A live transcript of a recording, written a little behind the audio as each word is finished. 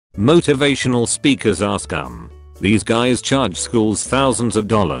Motivational speakers are scum. These guys charge schools thousands of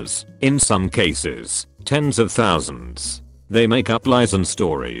dollars, in some cases, tens of thousands. They make up lies and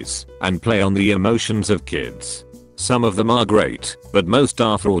stories, and play on the emotions of kids. Some of them are great, but most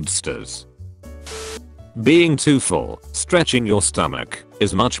are fraudsters. Being too full, stretching your stomach,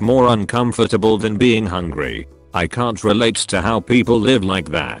 is much more uncomfortable than being hungry. I can't relate to how people live like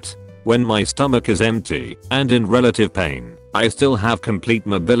that. When my stomach is empty, and in relative pain, I still have complete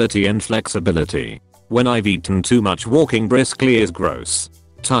mobility and flexibility. When I've eaten too much, walking briskly is gross.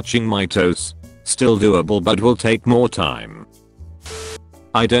 Touching my toes? Still doable but will take more time.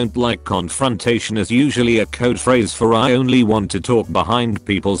 I don't like confrontation is usually a code phrase for I only want to talk behind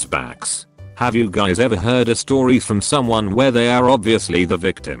people's backs. Have you guys ever heard a story from someone where they are obviously the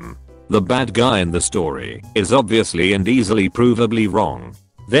victim? The bad guy in the story is obviously and easily provably wrong.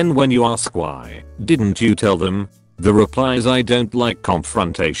 Then when you ask why, didn't you tell them? The reply is I don't like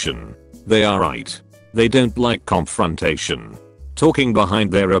confrontation. They are right. They don't like confrontation. Talking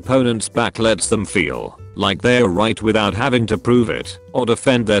behind their opponent's back lets them feel like they're right without having to prove it or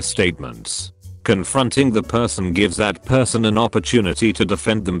defend their statements. Confronting the person gives that person an opportunity to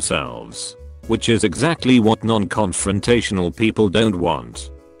defend themselves, which is exactly what non-confrontational people don't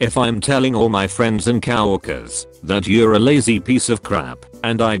want. If I'm telling all my friends and coworkers that you're a lazy piece of crap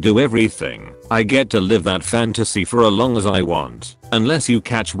and I do everything, I get to live that fantasy for as long as I want, unless you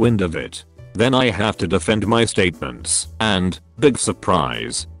catch wind of it. Then I have to defend my statements, and, big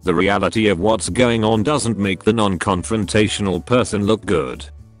surprise, the reality of what's going on doesn't make the non-confrontational person look good.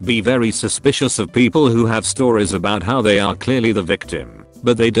 Be very suspicious of people who have stories about how they are clearly the victim,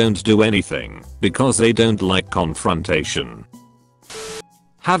 but they don't do anything because they don't like confrontation.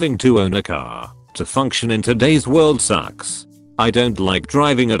 Having to own a car to function in today's world sucks. I don't like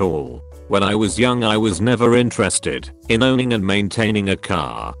driving at all. When I was young I was never interested in owning and maintaining a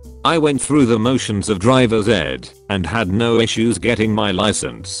car. I went through the motions of driver's ed and had no issues getting my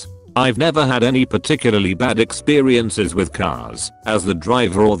license. I've never had any particularly bad experiences with cars as the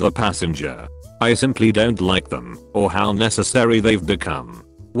driver or the passenger. I simply don't like them or how necessary they've become.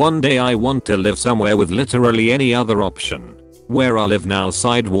 One day I want to live somewhere with literally any other option. Where I live now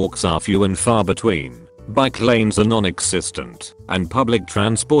sidewalks are few and far between. Bike lanes are non-existent, and public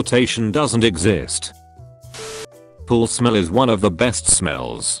transportation doesn't exist. Pool smell is one of the best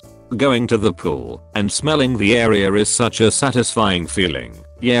smells. Going to the pool and smelling the area is such a satisfying feeling.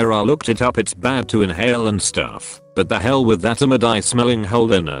 Yeah, I looked it up, it's bad to inhale and stuff, but the hell with that amidai smelling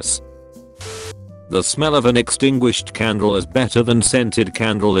holiness. The smell of an extinguished candle is better than scented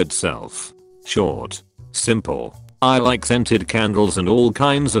candle itself. Short. Simple. I like scented candles and all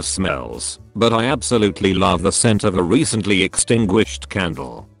kinds of smells, but I absolutely love the scent of a recently extinguished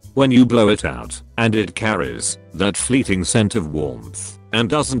candle. When you blow it out, and it carries that fleeting scent of warmth, and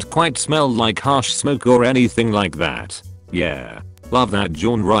doesn't quite smell like harsh smoke or anything like that. Yeah. Love that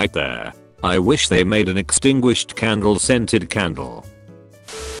joint right there. I wish they made an extinguished candle scented candle.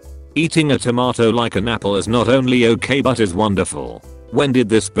 Eating a tomato like an apple is not only okay but is wonderful. When did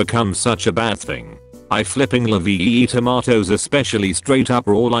this become such a bad thing? I flipping love eat tomatoes, especially straight up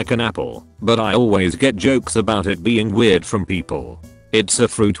raw like an apple, but I always get jokes about it being weird from people. It's a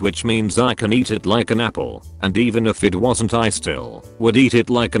fruit, which means I can eat it like an apple, and even if it wasn't I still would eat it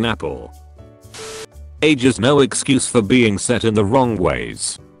like an apple. Age is no excuse for being set in the wrong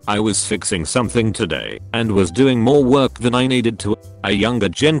ways. I was fixing something today and was doing more work than I needed to. A younger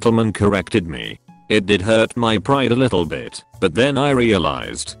gentleman corrected me. It did hurt my pride a little bit, but then I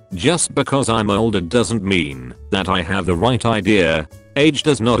realized, just because I'm older doesn't mean that I have the right idea. Age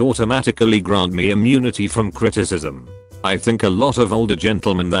does not automatically grant me immunity from criticism. I think a lot of older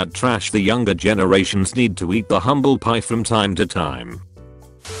gentlemen that trash the younger generations need to eat the humble pie from time to time.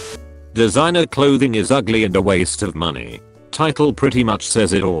 Designer clothing is ugly and a waste of money. Title pretty much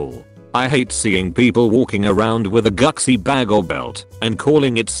says it all. I hate seeing people walking around with a gutsy bag or belt and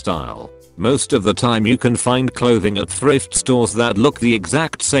calling it style. Most of the time you can find clothing at thrift stores that look the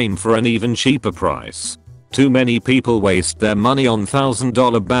exact same for an even cheaper price. Too many people waste their money on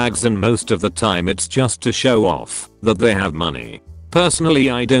 $1,000 bags, and most of the time it's just to show off that they have money. Personally,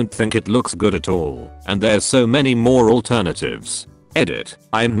 I don't think it looks good at all, and there's so many more alternatives. Edit.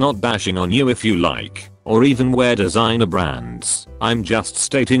 I'm not bashing on you if you like or even wear designer brands. I'm just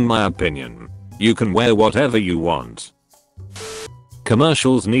stating my opinion. You can wear whatever you want.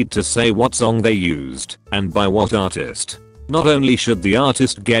 Commercials need to say what song they used and by what artist. Not only should the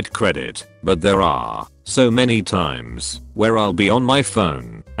artist get credit, but there are so many times where I'll be on my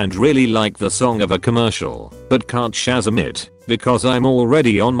phone and really like the song of a commercial, but can't Shazam it because I'm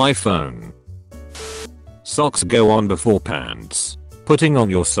already on my phone. Socks go on before pants. Putting on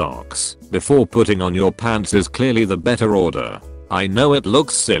your socks before putting on your pants is clearly the better order. I know it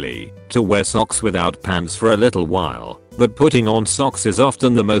looks silly to wear socks without pants for a little while, but putting on socks is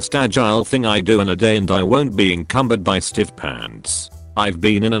often the most agile thing I do in a day, and I won't be encumbered by stiff pants. I've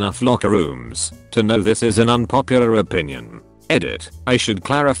been in enough locker rooms to know this is an unpopular opinion. Edit. I should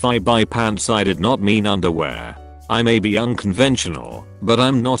clarify, by pants I did not mean underwear. I may be unconventional, but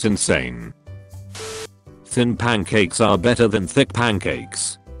I'm not insane. Thin pancakes are better than thick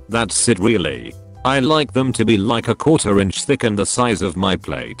pancakes. That's it really. I like them to be like a 1/4 inch thick and the size of my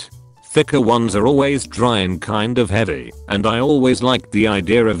plate. Thicker ones are always dry and kind of heavy, and I always liked the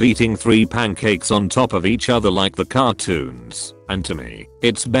idea of eating 3 pancakes on top of each other like the cartoons, and to me,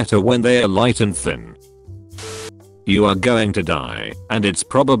 it's better when they are light and thin. You are going to die, and it's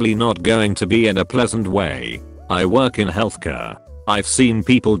probably not going to be in a pleasant way. I work in healthcare. I've seen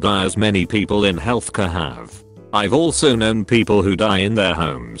people die, as many people in healthcare have. I've also known people who die in their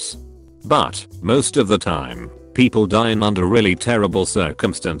homes. But, most of the time, people die in under really terrible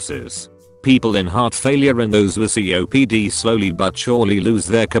circumstances. People in heart failure and those with COPD slowly but surely lose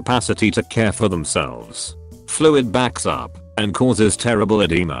their capacity to care for themselves. Fluid backs up and causes terrible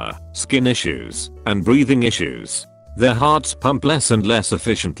edema, skin issues, and breathing issues. Their hearts pump less and less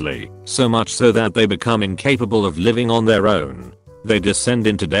efficiently, so much so that they become incapable of living on their own. They descend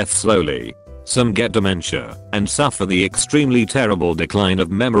into death slowly. Some get dementia and suffer the extremely terrible decline of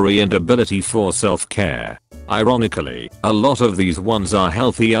memory and ability for self-care. Ironically, a lot of these ones are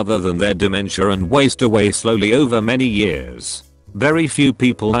healthy other than their dementia and waste away slowly over many years. Very few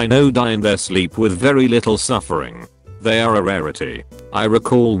people I know die in their sleep with very little suffering. They are a rarity. I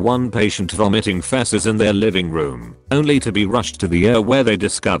recall one patient vomiting feces in their living room, only to be rushed to the ER where they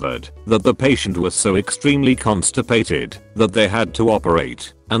discovered that the patient was so extremely constipated that they had to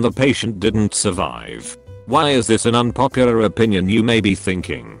operate, and the patient didn't survive. Why is this an unpopular opinion, you may be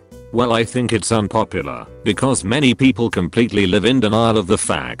thinking? Well, I think it's unpopular because many people completely live in denial of the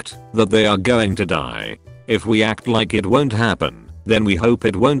fact that they are going to die. If we act like it won't happen, then we hope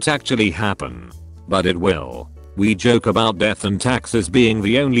it won't actually happen. But it will. We joke about death and taxes being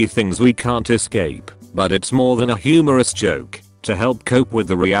the only things we can't escape, but it's more than a humorous joke to help cope with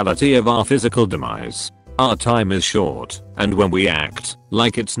the reality of our physical demise. Our time is short, and when we act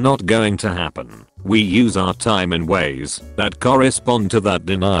like it's not going to happen, we use our time in ways that correspond to that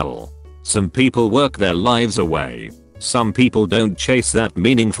denial. Some people work their lives away. Some people don't chase that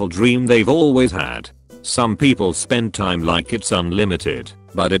meaningful dream they've always had. Some people spend time like it's unlimited,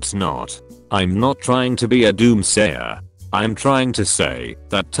 but it's not. I'm not trying to be a doomsayer. I'm trying to say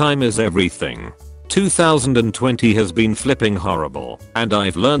that time is everything. 2020 has been flipping horrible, and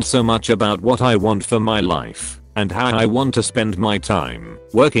I've learned so much about what I want for my life and how I want to spend my time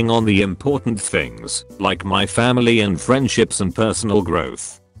working on the important things like my family and friendships and personal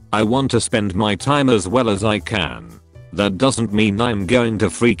growth. I want to spend my time as well as I can. That doesn't mean I'm going to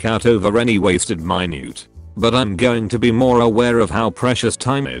freak out over any wasted minute. But I'm going to be more aware of how precious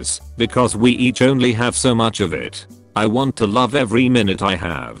time is, because we each only have so much of it. I want to love every minute I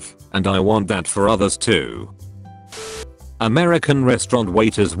have, and I want that for others too. American restaurant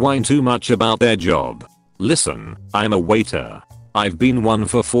waiters whine too much about their job. Listen, I'm a waiter. I've been one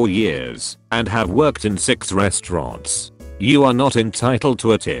for 4 years, and have worked in 6 restaurants. You are not entitled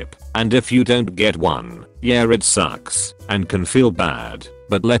to a tip, and if you don't get one, yeah, it sucks, and can feel bad.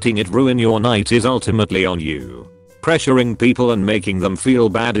 But letting it ruin your night is ultimately on you. Pressuring people and making them feel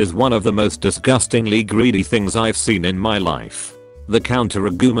bad is one of the most disgustingly greedy things I've seen in my life. The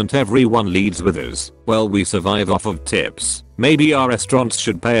counter-argument everyone leads with is, well, we survive off of tips. Maybe our restaurants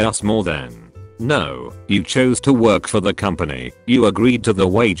should pay us more then. No, you chose to work for the company. You agreed to the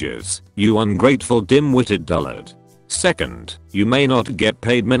wages, you ungrateful dim-witted dullard. Second, you may not get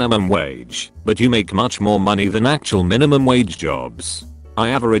paid minimum wage, but you make much more money than actual minimum wage jobs. I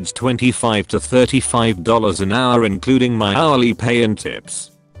average $25 to $35 an hour including my hourly pay and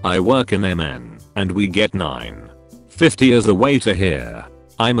tips. I work in MN, and we get $9.50 as a waiter here.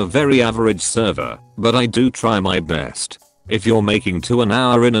 I'm a very average server, but I do try my best. If you're making $2 an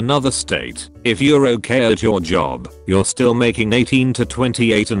hour in another state, if you're okay at your job, you're still making $18 to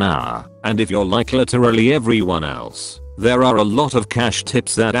 $28 an hour, and if you're like literally everyone else, there are a lot of cash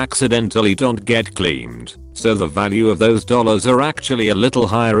tips that accidentally don't get claimed, so the value of those dollars are actually a little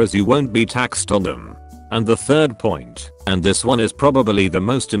higher as you won't be taxed on them. And the third point, and this one is probably the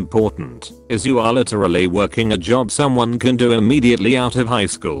most important, is you are literally working a job someone can do immediately out of high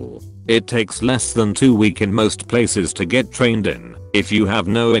school. It takes less than 2 weeks in most places to get trained in. If you have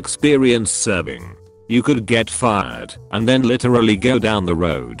no experience serving, you could get fired and then literally go down the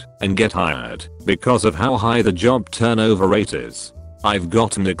road and get hired because of how high the job turnover rate is. I've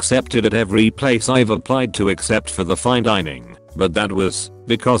gotten accepted at every place I've applied to except for the fine dining, but that was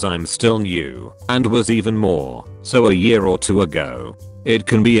because I'm still new and was even more so a year or two ago. It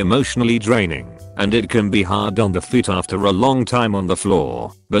can be emotionally draining and it can be hard on the feet after a long time on the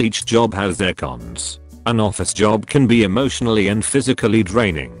floor, but each job has their cons. An office job can be emotionally and physically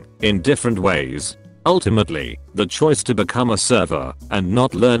draining in different ways. Ultimately, the choice to become a server and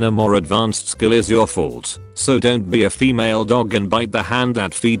not learn a more advanced skill is your fault, so don't be a female dog and bite the hand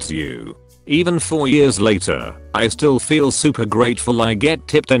that feeds you. Even 4 years later, I still feel super grateful I get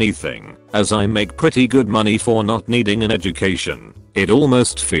tipped anything, as I make pretty good money for not needing an education. It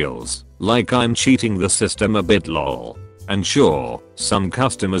almost feels like I'm cheating the system a bit lol. And sure, some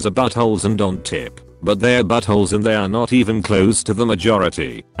customers are buttholes and don't tip, but they're buttholes and they are not even close to the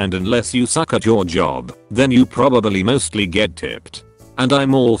majority, and unless you suck at your job, then you probably mostly get tipped. And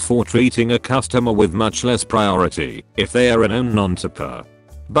I'm all for treating a customer with much less priority if they are an own non-tipper.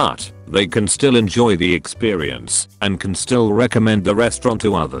 But they can still enjoy the experience and can still recommend the restaurant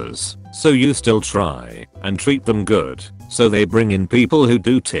to others, so you still try and treat them good so they bring in people who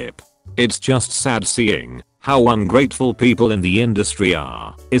do tip. It's just sad seeing how ungrateful people in the industry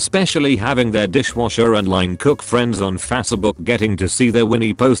are, especially having their dishwasher and line cook friends on Facebook getting to see their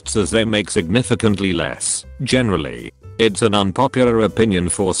Winnie posts as they make significantly less. Generally, it's an unpopular opinion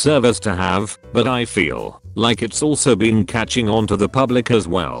for servers to have, but I feel like it's also been catching on to the public as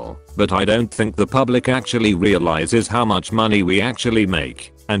well. But I don't think the public actually realizes how much money we actually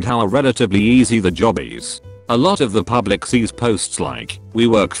make and how relatively easy the job is. A lot of the public sees posts like, "We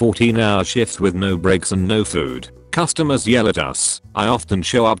work 14-hour shifts with no breaks and no food. Customers yell at us. I often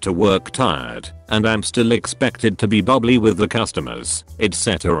show up to work tired, and I'm still expected to be bubbly with the customers,"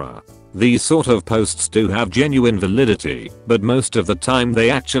 etc. These sort of posts do have genuine validity, but most of the time they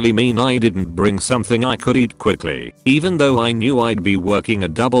actually mean I didn't bring something I could eat quickly. Even though I knew I'd be working a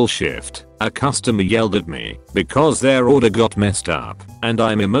double shift, a customer yelled at me because their order got messed up, and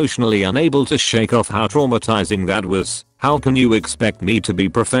I'm emotionally unable to shake off how traumatizing that was. How can you expect me to be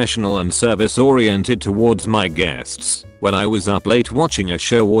professional and service oriented towards my guests when I was up late watching a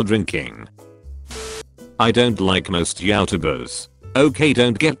show or drinking? I don't like most YouTubers. Okay,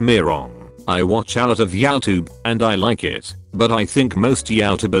 don't get me wrong, I watch a lot of YouTube and I like it, but I think most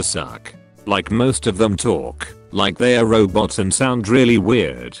YouTubers suck. Like most of them talk like they are robots and sound really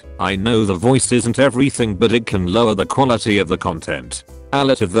weird. I know the voice isn't everything, but it can lower the quality of the content. A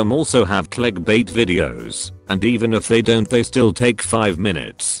lot of them also have clickbait videos, and even if they don't, they still take 5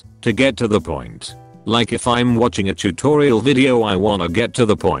 minutes to get to the point. Like if I'm watching a tutorial video, I wanna get to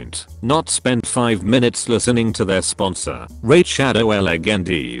the point, not spend 5 minutes listening to their sponsor, Raid Shadow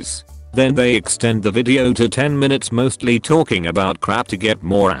Legendes. Then they extend the video to 10 minutes mostly talking about crap to get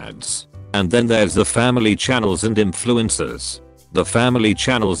more ads. And then there's the family channels and influencers. The family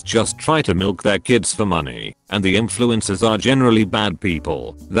channels just try to milk their kids for money, and the influencers are generally bad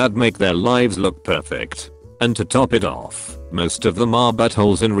people that make their lives look perfect. And to top it off, most of them are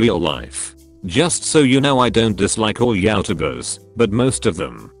buttholes in real life. Just so you know, I don't dislike all YouTubers, but most of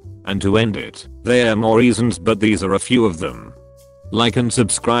them. And to end it, there are more reasons, but these are a few of them. Like and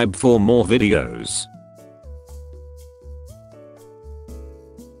subscribe for more videos.